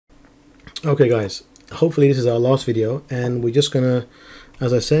Okay guys, hopefully this is our last video, and we're just gonna,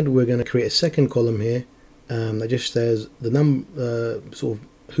 as I said, we're gonna create a second column here that just says the sort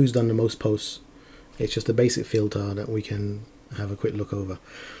of who's done the most posts. It's just a basic filter that we can have a quick look over.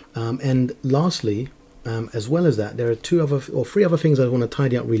 And lastly, as well as that, there are three other things I want to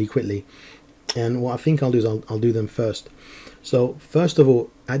tidy up really quickly. And what I think I'll do is I'll do them first. So first of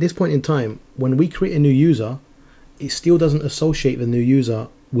all, at this point in time, when we create a new user, it still doesn't associate the new user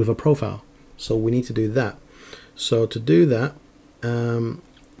with a profile. So we need to do that. So to do that,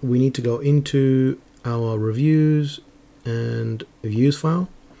 we need to go into our reviews and views file.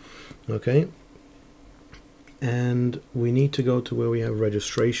 Okay. And we need to go to where we have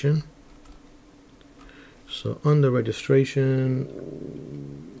registration. So under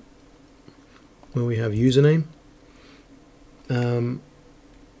registration, where we have username,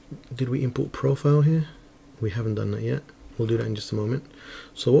 did we import profile here? We haven't done that yet. We'll do that in just a moment.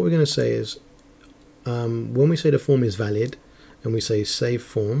 So what we're going to say is, when we say the form is valid and we say save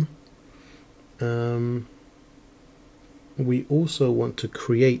form, we also want to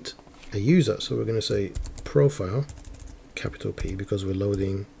create a user. So we're going to say profile, capital P, because we're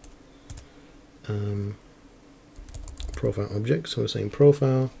loading profile objects. So we're saying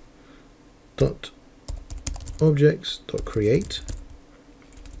profile dot objects dot create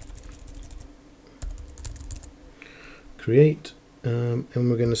and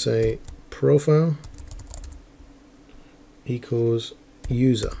we're going to say profile equals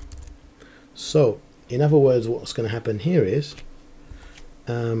user. So in other words, what's going to happen here is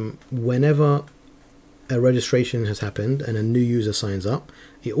whenever a registration has happened and a new user signs up,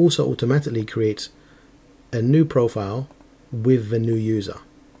 it also automatically creates a new profile with the new user.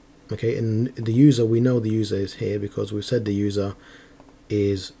 Okay, and the user, we know the user is here because we've said the user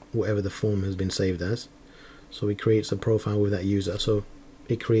is whatever the form has been saved as. So it creates a profile with that user. So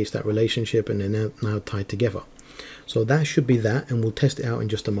it creates that relationship and they're now tied together. So that should be that, and we'll test it out in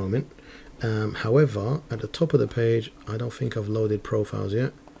just a moment. However, at the top of the page, I don't think I've loaded profiles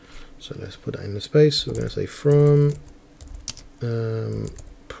yet. So let's put that in the space. We're going to say from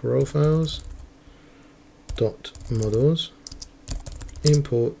profiles dot models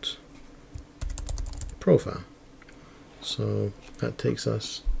import profile. So that takes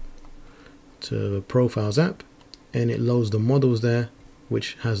us to the profiles app, and it loads the models there,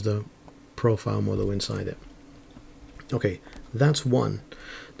 which has the profile model inside it. Okay, that's one.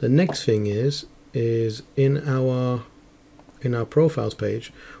 The next thing is in our profiles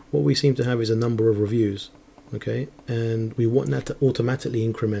page, what we seem to have is a number of reviews. Okay, and we want that to automatically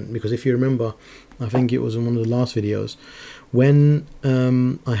increment, because if you remember, I think it was in one of the last videos when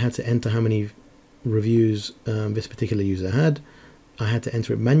I had to enter how many reviews this particular user had. I had to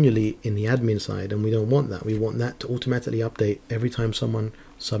enter it manually in the admin side, and we don't want that. We want that to automatically update every time someone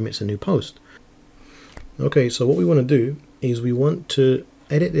submits a new post. Okay, so what we want to do is we want to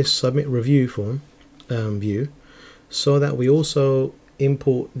edit this submit review form view, so that we also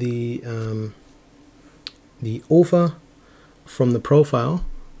import the author from the profile,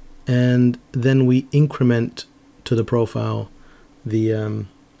 and then we increment to the profile the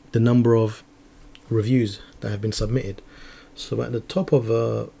number of reviews that have been submitted. So at the top of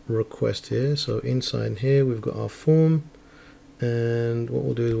a request here, so inside here we've got our form, and what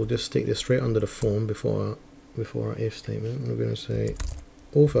we'll do is we'll just stick this straight under the form before our if statement. We're going to say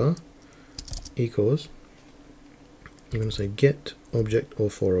author equals, we're going to say get object or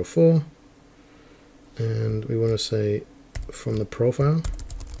 404, and we want to say from the profile,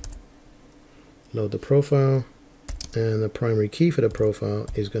 load the profile, and the primary key for the profile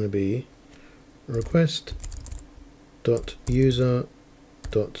is going to be request dot user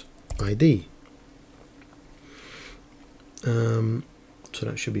dot ID. So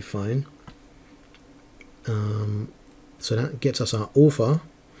that should be fine. So that gets us our author,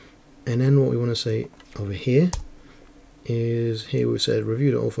 and then what we want to say over here is, here we said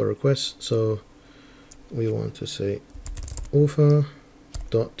review the author request, so we want to say author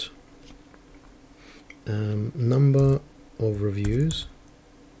dot number of reviews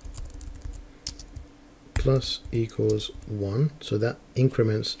plus equals 1, so that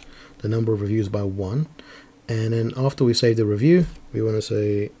increments the number of reviews by 1. And then after we save the review, we want to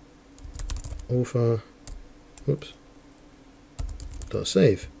say author dot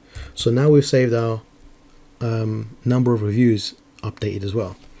save. So now we've saved our number of reviews updated as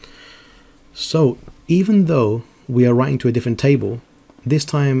well. So even though we are writing to a different table, this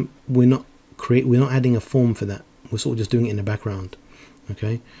time we're not adding a form for that. We're sort of just doing it in the background.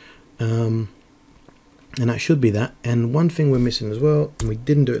 Okay, and that should be that. And one thing we're missing as well, and we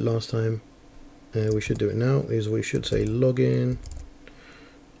didn't do it last time, we should do it now, is we should say login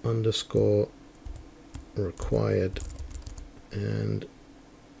underscore required, and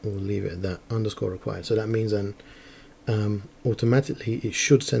we'll leave it at that, underscore required. So that means then automatically it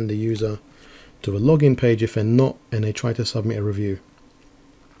should send the user to a login page if they're not and they try to submit a review.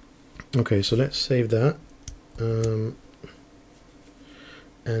 Okay, so let's save that, and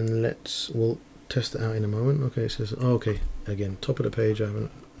we'll test it out in a moment. Okay, it says, oh, okay, again, top of the page, I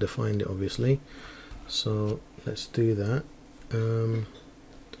haven't defined it obviously, so let's do that.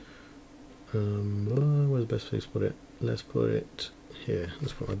 Where's the best place to put it? Let's put it here.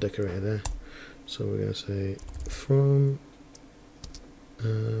 Let's put our decorator there. So we're going to say from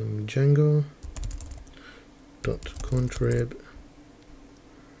Django .contrib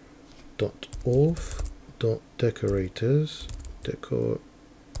 .auth .decorators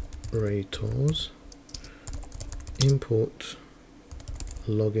import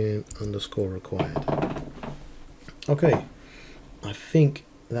login underscore required. Okay, I think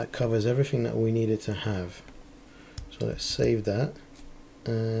that covers everything that we needed to have. So let's save that,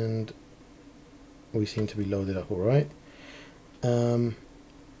 and we seem to be loaded up all right.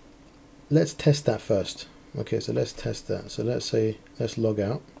 Let's test that first. Okay, so let's test that. So let's log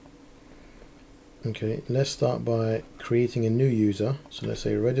out. Okay, let's start by creating a new user. So let's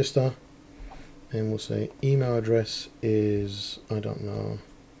say register, and we'll say email address is, I don't know,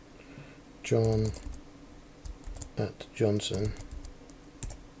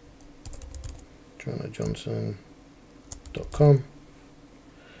 john@johnson.com,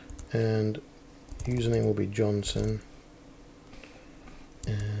 and username will be Johnson,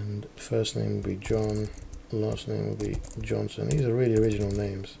 and first name will be John, last name will be Johnson. These are really original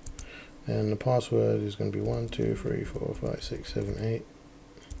names. And the password is going to be 1 2 3 4 5 6 7 8.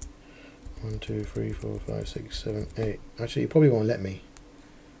 1 2 3 4 5 6 7 8. Actually, it probably won't let me,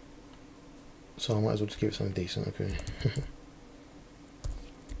 so I might as well just give it something decent. Okay.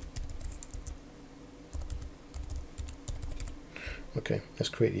 Okay, let's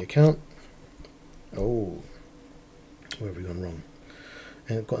create the account. Oh, where have we gone wrong?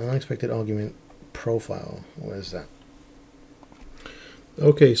 And it got an unexpected argument profile. Where's that?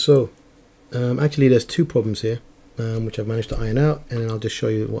 Okay, so actually there's two problems here, which I've managed to iron out, and I'll just show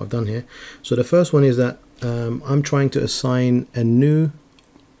you what I've done here. So the first one is that I'm trying to assign a new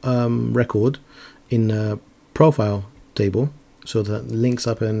record in the profile table, so that links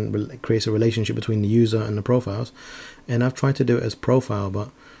up and creates a relationship between the user and the profiles. And I've tried to do it as profile, but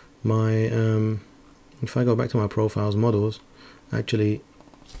my if I go back to my profiles models, actually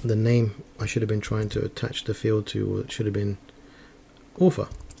the name I should have been trying to attach the field to should have been author.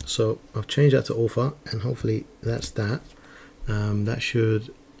 So I've changed that to author, and hopefully that's that. That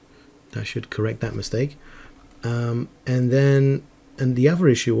should correct that mistake. And the other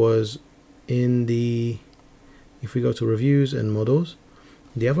issue was if we go to reviews and models,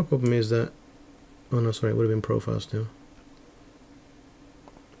 the other problem is that, oh no, sorry, it would have been profiles still.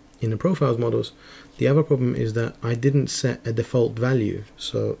 In the profiles models, the other problem is that I didn't set a default value.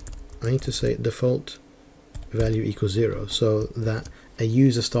 So I need to say default value equals 0, so that a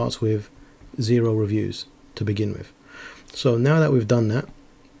user starts with 0 reviews to begin with. So now that we've done that,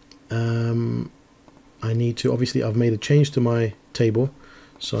 I need to, obviously I've made a change to my table,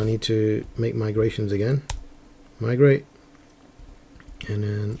 so I need to make migrations again. Migrate, and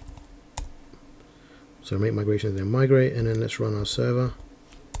then make migrations, then migrate, and then let's run our server.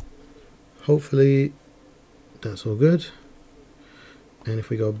 Hopefully that's all good. And if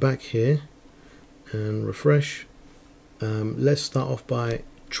we go back here and refresh, let's start off by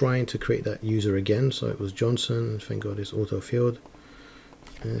trying to create that user again. So it was Johnson. Thank God it's auto field.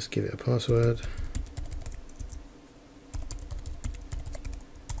 And let's give it a password.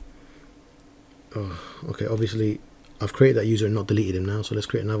 Oh, okay, obviously I've created that user and not deleted him now, so let's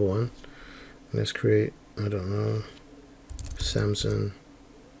create another one. Let's create, I don't know, Sam.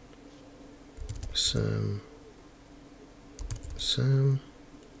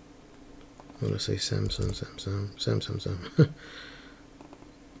 Well, let's say Sam.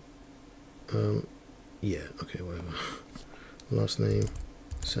 Yeah, okay, whatever. Last name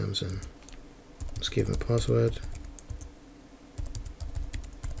Samson. Let's give him a password,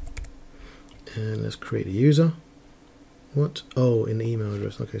 and let's create a user. What? Oh, in the email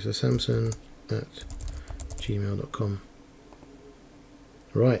address. Okay, so samson@gmail.com.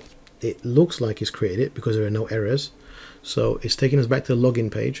 Right, it looks like it's created it because there are no errors. So it's taking us back to the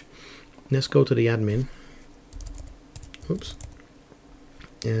login page. Let's go to the admin. Oops.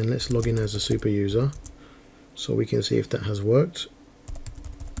 And let's log in as a super user so we can see if that has worked.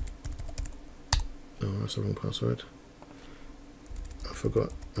 Oh, that's the wrong password. I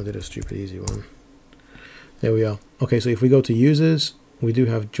forgot. I did a stupid easy one. There we are. Okay, so if we go to users, we do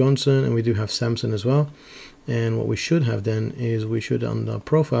have Johnson and we do have Samson as well. And what we should have then is we should, under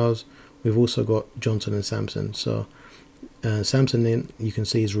profiles, we've also got Johnson and Samson. So Samson, then you can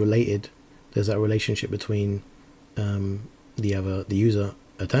see, is related. There's that relationship between the user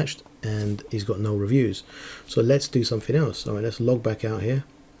attached, and he's got no reviews. So let's do something else. All right, let's log back out here.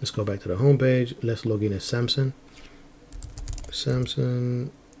 Let's go back to the home page. Let's log in as Samson,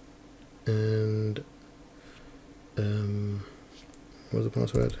 and what's the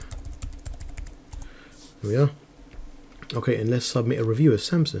password? There we are. Okay, and let's submit a review as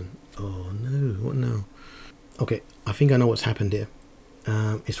Samson. Oh no, what now? Okay, I think I know what's happened here.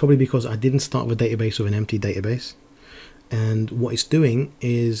 It's probably because I didn't start with a database with an empty database. And what it's doing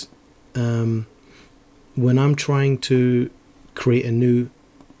is when I'm trying to create a new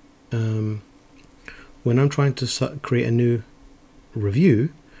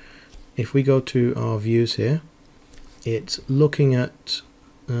review, if we go to our views here, it's looking at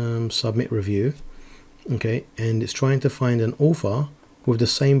submit review, okay, and it's trying to find an author with the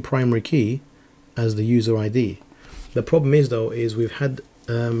same primary key as the user ID. The problem is, though, is we've had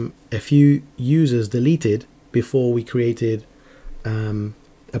a few users deleted before we created a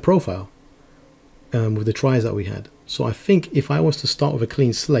profile with the tries that we had. So I think if I was to start with a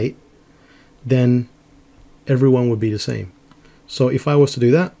clean slate, then everyone would be the same. So if I was to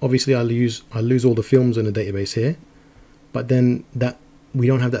do that, obviously I'll lose all the films in the database here, but then that we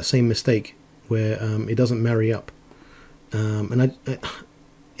don't have that same mistake where it doesn't marry up. And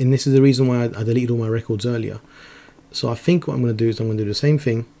this is the reason why I deleted all my records earlier. So I think what I'm going to do is I'm going to do the same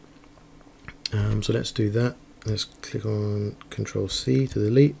thing. So let's do that. Let's click on Control C to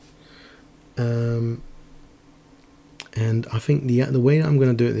delete. And I think the way that I'm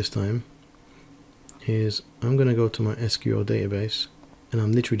going to do it this time is I'm going to go to my SQL database and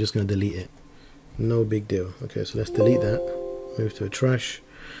I'm literally just going to delete it. No big deal. Okay, so let's delete that. Move to a trash.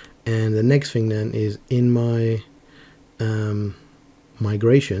 And the next thing then is in my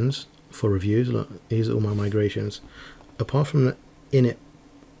migrations for reviews. Look, these are all my migrations. Apart from the init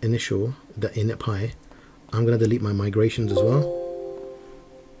py, I'm going to delete my migrations as well.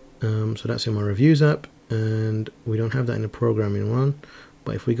 So that's in my reviews app, and we don't have that in the programming one.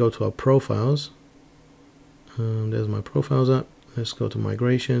 But if we go to our profiles, there's my profiles app. Let's go to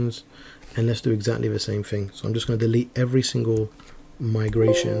migrations, and let's do exactly the same thing. So I'm just going to delete every single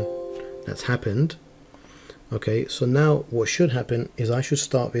migration that's happened. Okay, so now what should happen is I should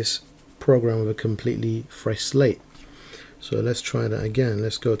start this program with a completely fresh slate. So let's try that again.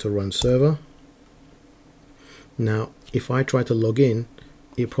 Let's go to run server. Now if I try to log in,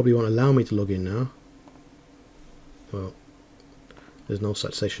 it probably won't allow me to log in now. Well, there's no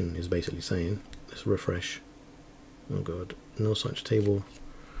such session is basically saying. Let's refresh. Oh god, no such table,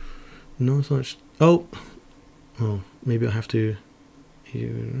 no such, oh maybe I have to,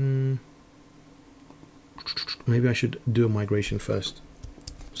 maybe I should do a migration first.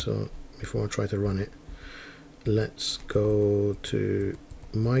 So before I try to run it, let's go to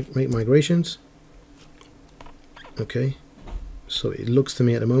make migrations. Okay, so it looks to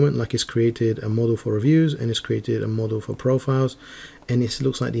me at the moment like it's created a model for reviews and it's created a model for profiles, and it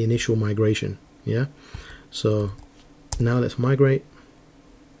looks like the initial migration. Yeah, so now let's migrate.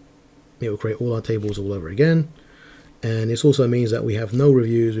 It will create all our tables all over again, and this also means that we have no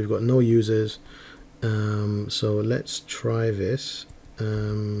reviews, we've got no users. So let's try this.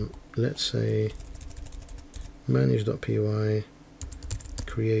 Let's say manage.py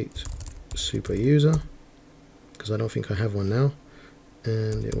create super user, because I don't think I have one now,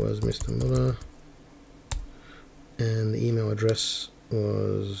 and it was Mr. Muller, and the email address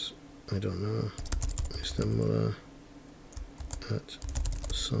was, I don't know, Mr. Muller at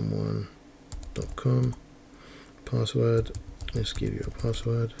someone.com. Password, let's give you a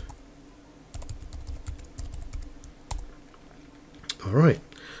password. Alright,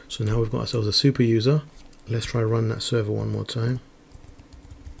 so now we've got ourselves a super user. Let's try run that server one more time.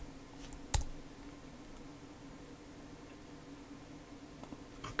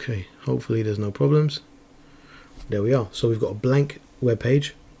 Okay, hopefully there's no problems. There we are. So we've got a blank web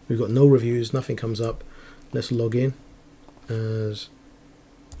page. We've got no reviews, nothing comes up. Let's log in as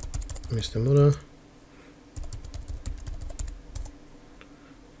Mr. Muller.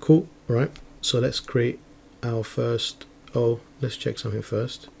 Cool, right. So let's create our first, let's check something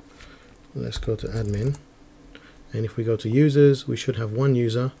first. Let's go to admin, and if we go to users, we should have one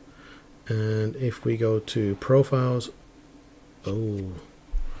user, and if we go to profiles, we've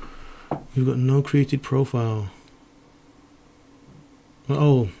got no created profile.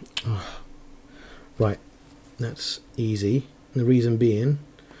 Right, that's easy. The reason being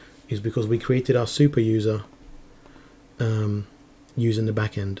is because we created our super user using the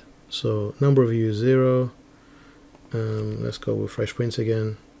backend. So number of views 0. Let's go with fresh prints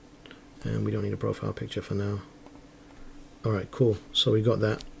again, and we don't need a profile picture for now. All right, cool. So we got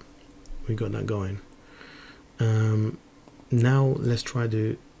that going. Now let's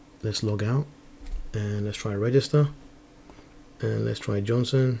log out, and let's try register, and let's try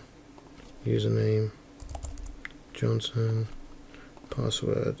Johnson, username Johnson,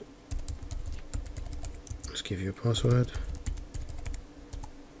 password, let's give you a password.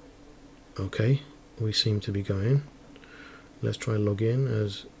 Okay, we seem to be going. Let's try log in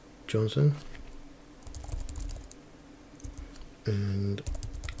as Johnson, and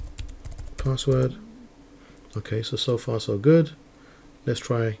password. Okay, so far so good. Let's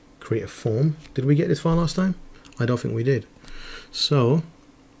try create a form. Did we get this far last time? I don't think we did. So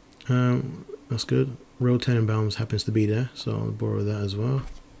that's good. Row Tenenbaums happens to be there, so I'll borrow that as well.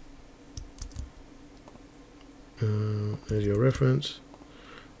 There's your reference,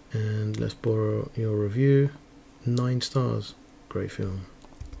 and let's borrow your review. 9 stars. Great film.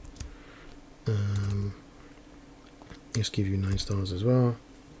 Let's give you 9 stars as well,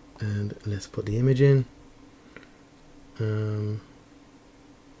 and let's put the image in. Oh,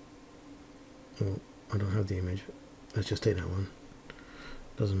 I don't have the image. Let's just take that one.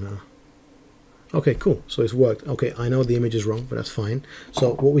 Doesn't matter. Okay, cool. So it's worked. Okay, I know the image is wrong, but that's fine.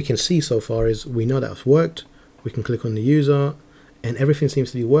 So what we can see so far is we know that's worked. We can click on the user, and everything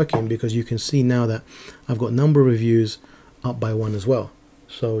seems to be working, because you can see now that I've got number of reviews up by 1 as well.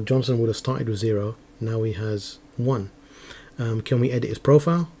 So Johnson would have started with 0. Now he has 1. Can we edit his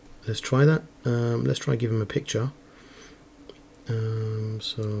profile? Let's try that. Let's try give him a picture.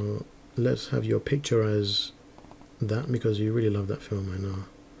 So let's have your picture as that, because you really love that film, I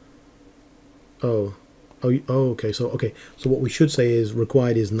know. Okay, so what we should say is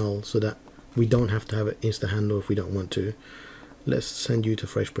required is null, so that we don't have to have it insta handle if we don't want to. Let's send you to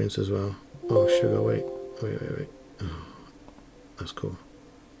Fresh Prince as well. Oh sugar, wait. Oh, that's cool.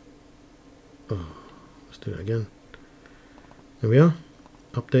 Oh, let's do that again. There we are.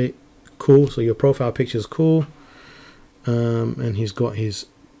 Update. Cool. So your profile picture is cool. And he's got his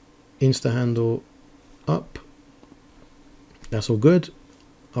insta handle up. That's all good.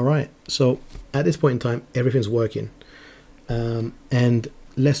 All right. So at this point in time, everything's working. And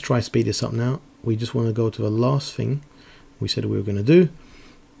let's try speed this up now. We just want to go to the last thing we said we were going to do.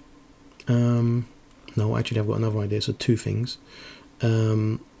 No, actually I've got another idea. So 2 things.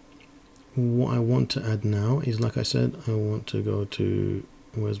 What I want to add now is, like I said, I want to go to,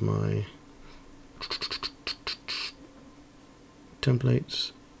 where's my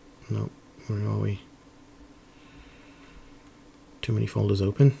templates? No, where are we? Too many folders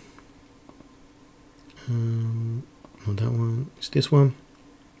open. Not that one, it's this one.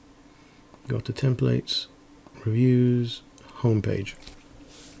 Go to templates, reviews, homepage.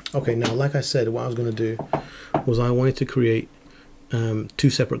 Okay, now like I said, what I was going to do was I wanted to create 2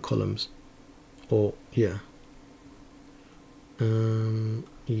 separate columns. Or yeah,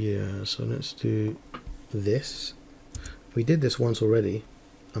 so let's do this. We did this once already.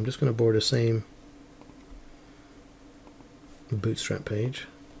 I'm just going to borrow the same bootstrap page,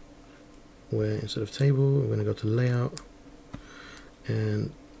 where instead of table we're going to go to layout,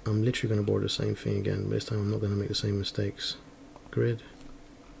 and I'm literally going to borrow the same thing again, but this time I'm not going to make the same mistakes. Grid,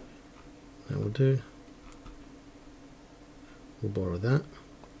 that will do. We'll borrow that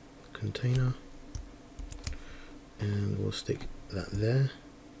container, and we'll stick that there.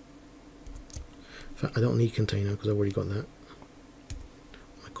 In fact, I don't need container because I've already got that.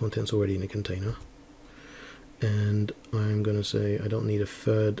 My content's already in a container. And I'm going to say I don't need a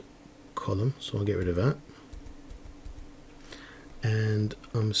 3rd column, so I'll get rid of that. And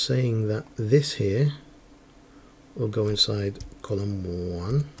I'm saying that this here will go inside column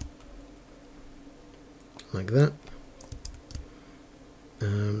 1, like that.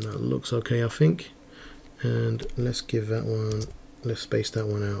 That looks okay, I think. And let's give that one, let's space that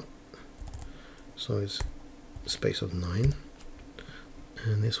one out, so it's a space of 9,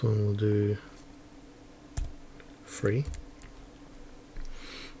 and this one will do 3.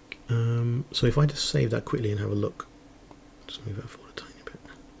 So if I just save that quickly and have a look, just move that forward a tiny bit.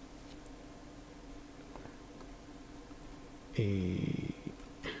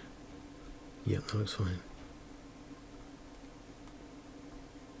 Yeah, that looks fine.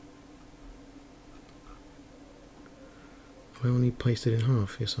 I only pasted in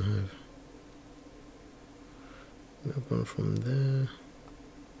half. Yes, I have. I've gone from there.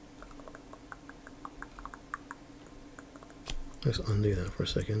 Let's undo that for a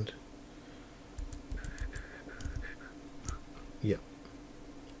second.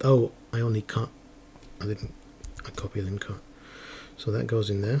 Oh, I only cut. I copied and cut. So that goes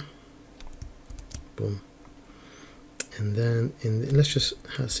in there. Boom. And then let's just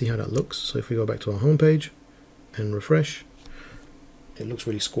see how that looks. So if we go back to our home page and refresh, it looks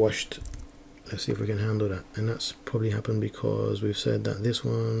really squashed. Let's see if we can handle that. And that's probably happened because we've said that this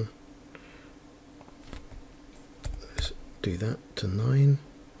one, let's do that to 9,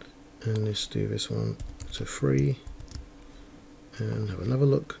 and let's do this one to 3, and have another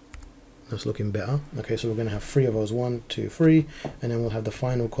look. That's looking better. Okay, so we're going to have 3 of those, 1, 2, 3, and then we'll have the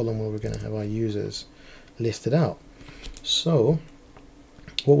final column where we're going to have our users listed out. So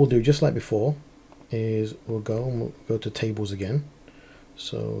what we'll do, just like before, is we'll go to tables again.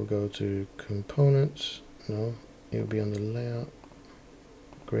 So we'll go to components. No, it'll be on the layout.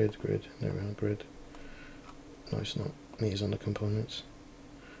 Grid. There we are, grid. No, it's not. It is on the components.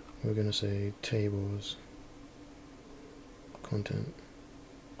 We're going to say tables, content.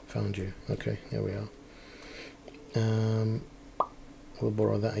 Found you. Okay, there we are. We'll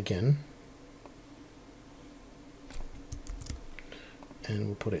borrow that again. And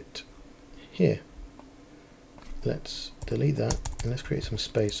we'll put it here. Let's delete that and let's create some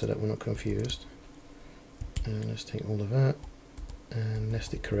space so that we're not confused. And let's take all of that and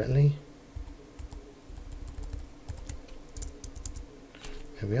nest it correctly.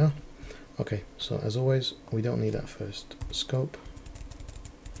 There we are. Okay, so as always, we don't need that first scope.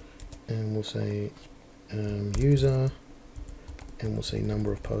 And we'll say user, and we'll say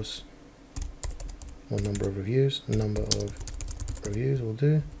number of posts or number of reviews. Number of reviews will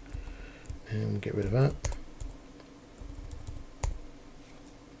do, and we'll get rid of that.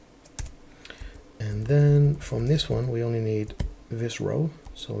 And then from this one we only need this row,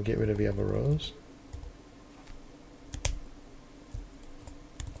 so we'll get rid of the other rows.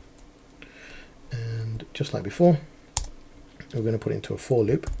 And just like before, we're going to put it into a for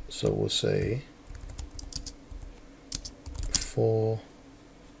loop, so we'll say for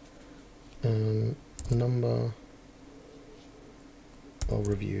number of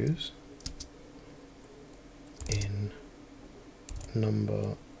reviews in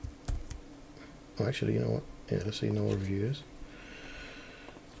number, oh, actually, you know what, yeah, let's say no reviews,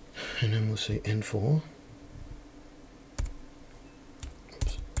 and then we'll say n4.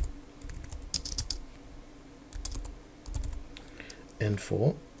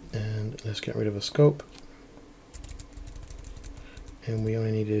 N4, and let's get rid of a scope, and we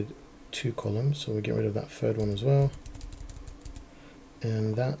only needed 2 columns, so we get rid of that third one as well.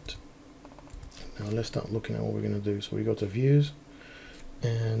 And that, now let's start looking at what we're going to do. So we go to views,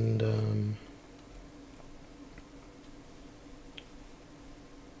 and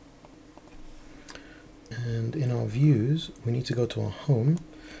in our views we need to go to our home,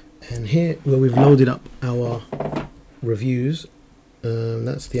 and here where we've loaded up our reviews,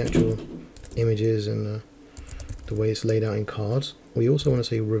 that's the actual images and the way it's laid out in cards. We also want to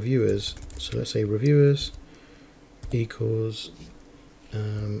say reviewers, so let's say reviewers equals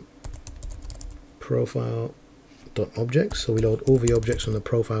profile.objects, so we load all the objects from the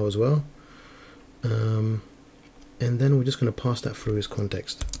profile as well, and then we're just going to pass that through as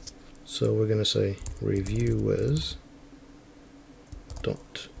context. So we're going to say reviewers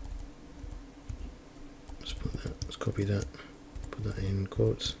dot, let's copy that, put that in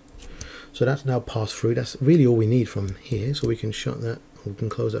quotes. So that's now passed through. That's really all we need from here, so we can shut that, or we can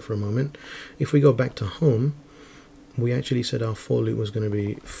close that for a moment. If we go back to home, we actually said our for loop was going to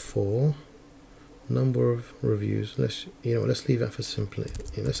be for number of reviews. Let's leave that for simply.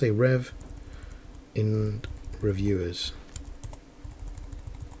 Let's say rev in reviewers.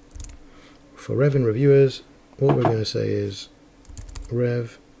 For rev in reviewers, what we're going to say is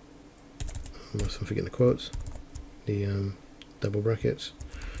rev. I'm forgetting the quotes, the double brackets.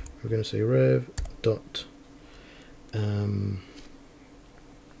 We're going to say rev dot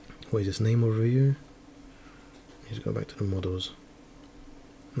what is this, name of review? Let's go back to the models.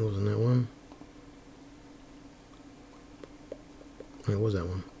 It wasn't that one. Oh, it was that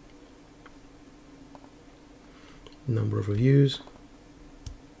one. Number of reviews.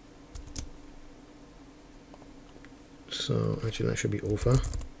 So actually that should be author,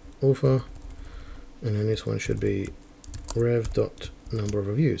 and then this one should be rev dot number of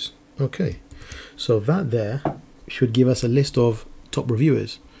reviews. Okay, so that there should give us a list of top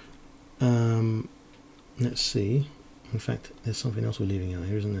reviewers. Let's see. In fact, there's something else we're leaving out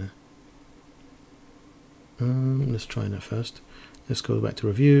here, isn't there? Let's try that first. Let's go back to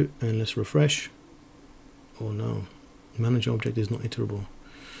review and let's refresh. Oh no, manage object is not iterable.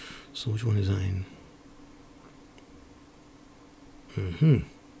 So which one is that in? And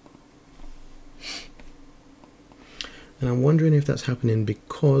I'm wondering if that's happening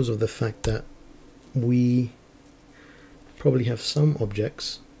because of the fact that we probably have some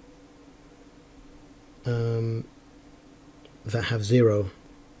objects that have zero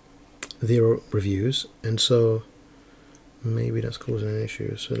reviews, and so maybe that's causing an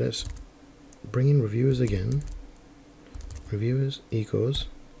issue. So let's bring in reviewers again. Reviewers equals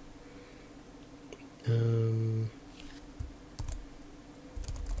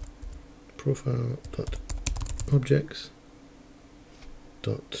profile dot objects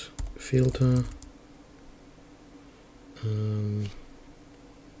dot filter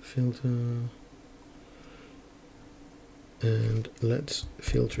filter, and let's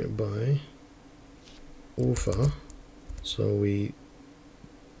filter it by author. So we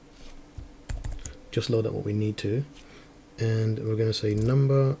just load up what we need to, and we're going to say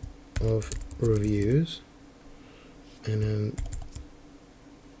number of reviews, and then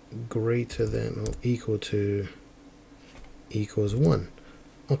greater than or equal to equals 1.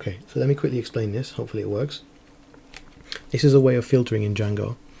 Okay, so let me quickly explain this. Hopefully it works. This is a way of filtering in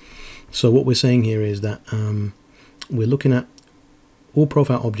Django. So what we're saying here is that we're looking at all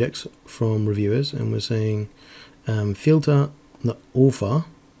profile objects from reviewers, and we're saying filter the author,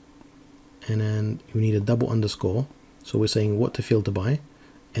 and then we need a double underscore. So we're saying what to filter by,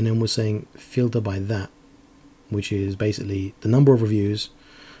 and then we're saying filter by that, which is basically the number of reviews.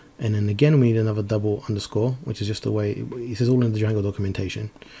 And then again we need another double underscore, which is just the way this is all in the Django documentation,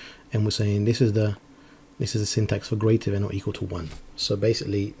 and we're saying this is the syntax for greater than or equal to 1. So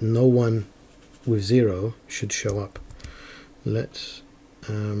basically no one with 0 should show up. Let's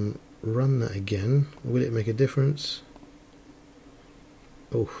run that again. Will it make a difference?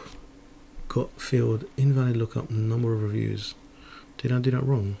 Oh, got field invalid lookup number of reviews. Did I do that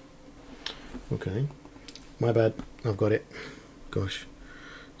wrong? Okay, my bad. I've got it. Gosh.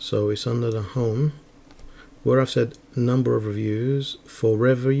 So it's under the home where I've said number of reviews for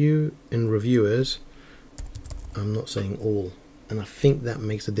review and reviewers. I'm not saying all, and I think that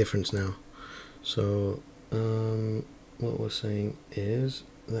makes a difference now. So what we're saying is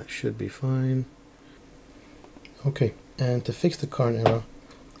that should be fine. Okay, and to fix the current error,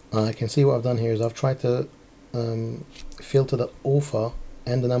 I can see what I've done here is I've tried to filter the author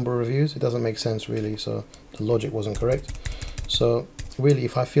and the number of reviews. It doesn't make sense really, so the logic wasn't correct. So really,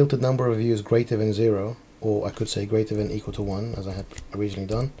 if I filtered number of reviews greater than 0, or I could say greater than equal to 1, as I had originally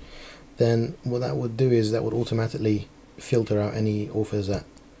done, then what that would do is that would automatically filter out any authors that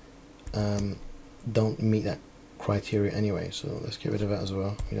don't meet that criteria anyway. So let's get rid of that as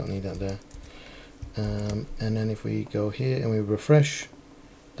well. We don't need that there. And then if we go here and we refresh,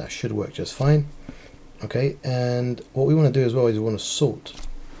 that should work just fine. Okay, and what we want to do as well is we want to sort.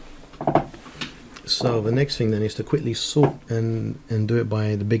 So the next thing then is to quickly sort and do it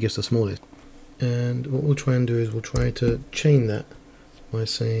by the biggest to smallest. And what we'll try and do is we'll try to chain that by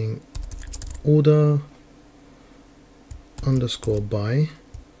saying order underscore by,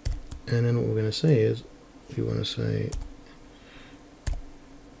 and then what we're going to say is we want to say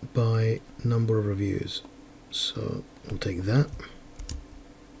by number of reviews. So we'll take that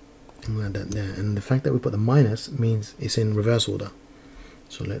and we'll add that there, and the fact that we put the minus means it's in reverse order.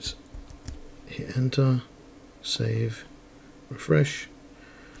 So let's hit enter, save, refresh,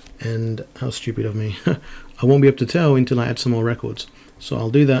 and how stupid of me. I won't be able to tell until I add some more records. So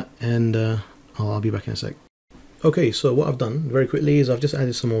I'll do that, and I'll be back in a sec. Okay, so what I've done very quickly is I've just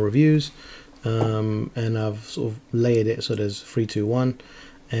added some more reviews, and I've sort of layered it so there's 3, 2, 1,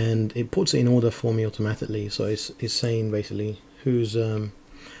 and it puts it in order for me automatically. So it's saying basically who's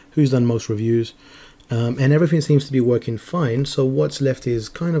done most reviews, and everything seems to be working fine. So what's left is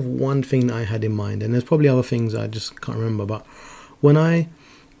kind of one thing that I had in mind, and there's probably other things I just can't remember. But when I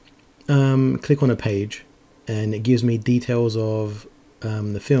click on a page and it gives me details of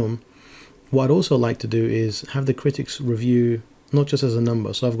the film, what I'd also like to do is have the critics review not just as a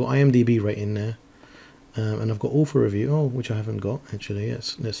number. So I've got IMDb rating there, and I've got author review, which I haven't got actually.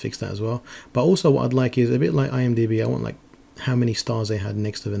 Let's fix that as well. But also what I'd like is a bit like IMDb, I want like how many stars they had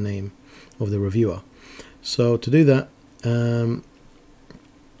next to the name of the reviewer. So to do that,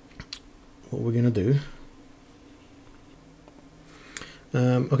 what we're going to do,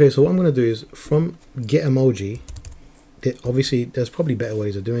 okay, so what I'm going to do is from get emoji, obviously there's probably better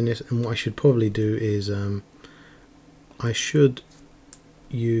ways of doing this, and what I should probably do is I should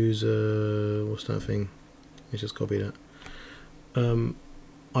use what's that thing, let's just copy that.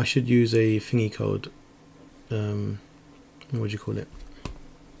 I should use a thingy code, what do you call it,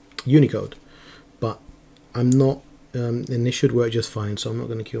 Unicode, but I'm not, and this should work just fine, so I'm not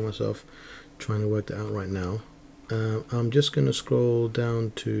going to kill myself trying to work that out right now. I'm just going to scroll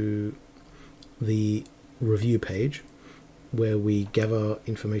down to the review page where we gather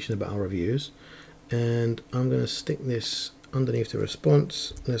information about our reviews, and I'm going to stick this underneath the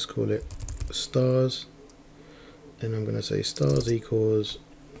response. Let's call it stars, and I'm going to say stars equals,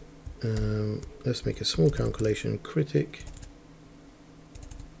 let's make a small calculation, critic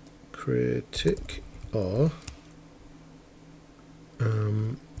R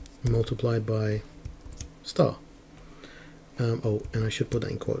multiplied by star. Oh, and I should put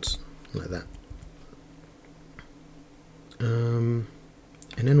that in quotes like that. And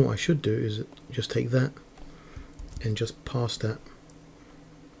then what I should do is just take that and just pass that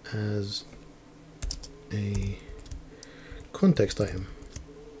as a context item.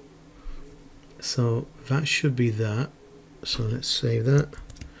 So that should be that. So let's save that.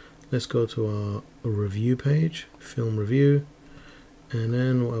 Let's go to our review page, film review, and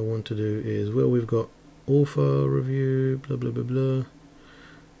then what I want to do is, well, we've got author review, blah blah blah blah.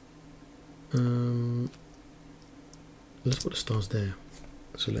 Let's put the stars there.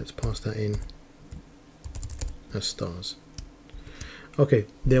 So let's pass that in as stars. Okay,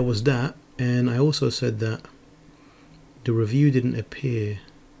 there was that, and I also said that the review didn't appear.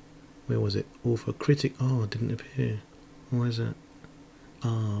 Where was it? Author critic R didn't appear. Why is that?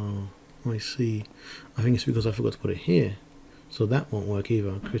 Oh, I see. I think it's because I forgot to put it here. So that won't work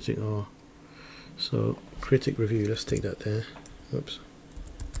either. Critic R. So critic review, let's take that there. Oops.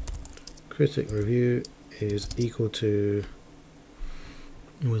 Critic review is equal to,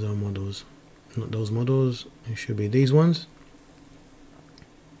 where's our models? Not those models, it should be these ones.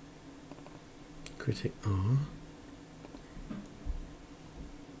 Critic R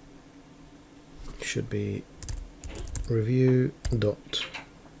should be review dot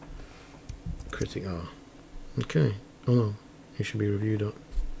critic R. Okay. Oh no, it should be review dot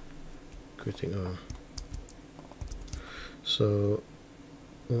critic R. So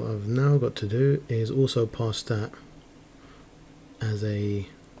what I've now got to do is also pass that as a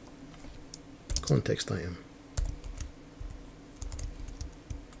context item.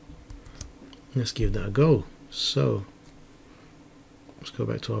 Let's give that a go. So let's go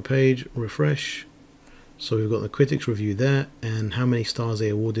back to our page, refresh. So we've got the critics review there, and how many stars they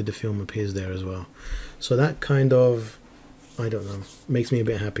awarded the film appears there as well. So that kind of, I don't know, makes me a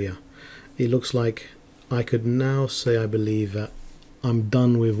bit happier. It looks like I could now say I believe that I'm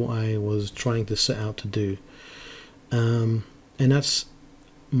done with what I was trying to set out to do. And that's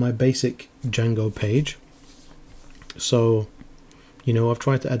my basic Django page. So, you know, I've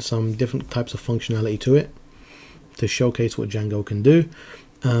tried to add some different types of functionality to it to showcase what Django can do.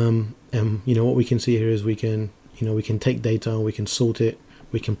 And you know, what we can see here is we can, you know, we can take data, we can sort it,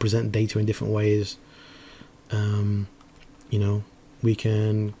 we can present data in different ways. You know, we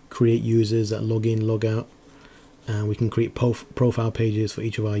can create users that log in, log out, and we can create profile pages for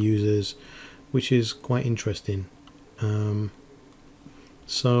each of our users, which is quite interesting.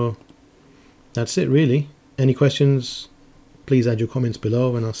 So that's it really. Any questions, please add your comments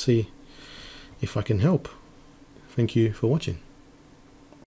below and I'll see if I can help. Thank you for watching.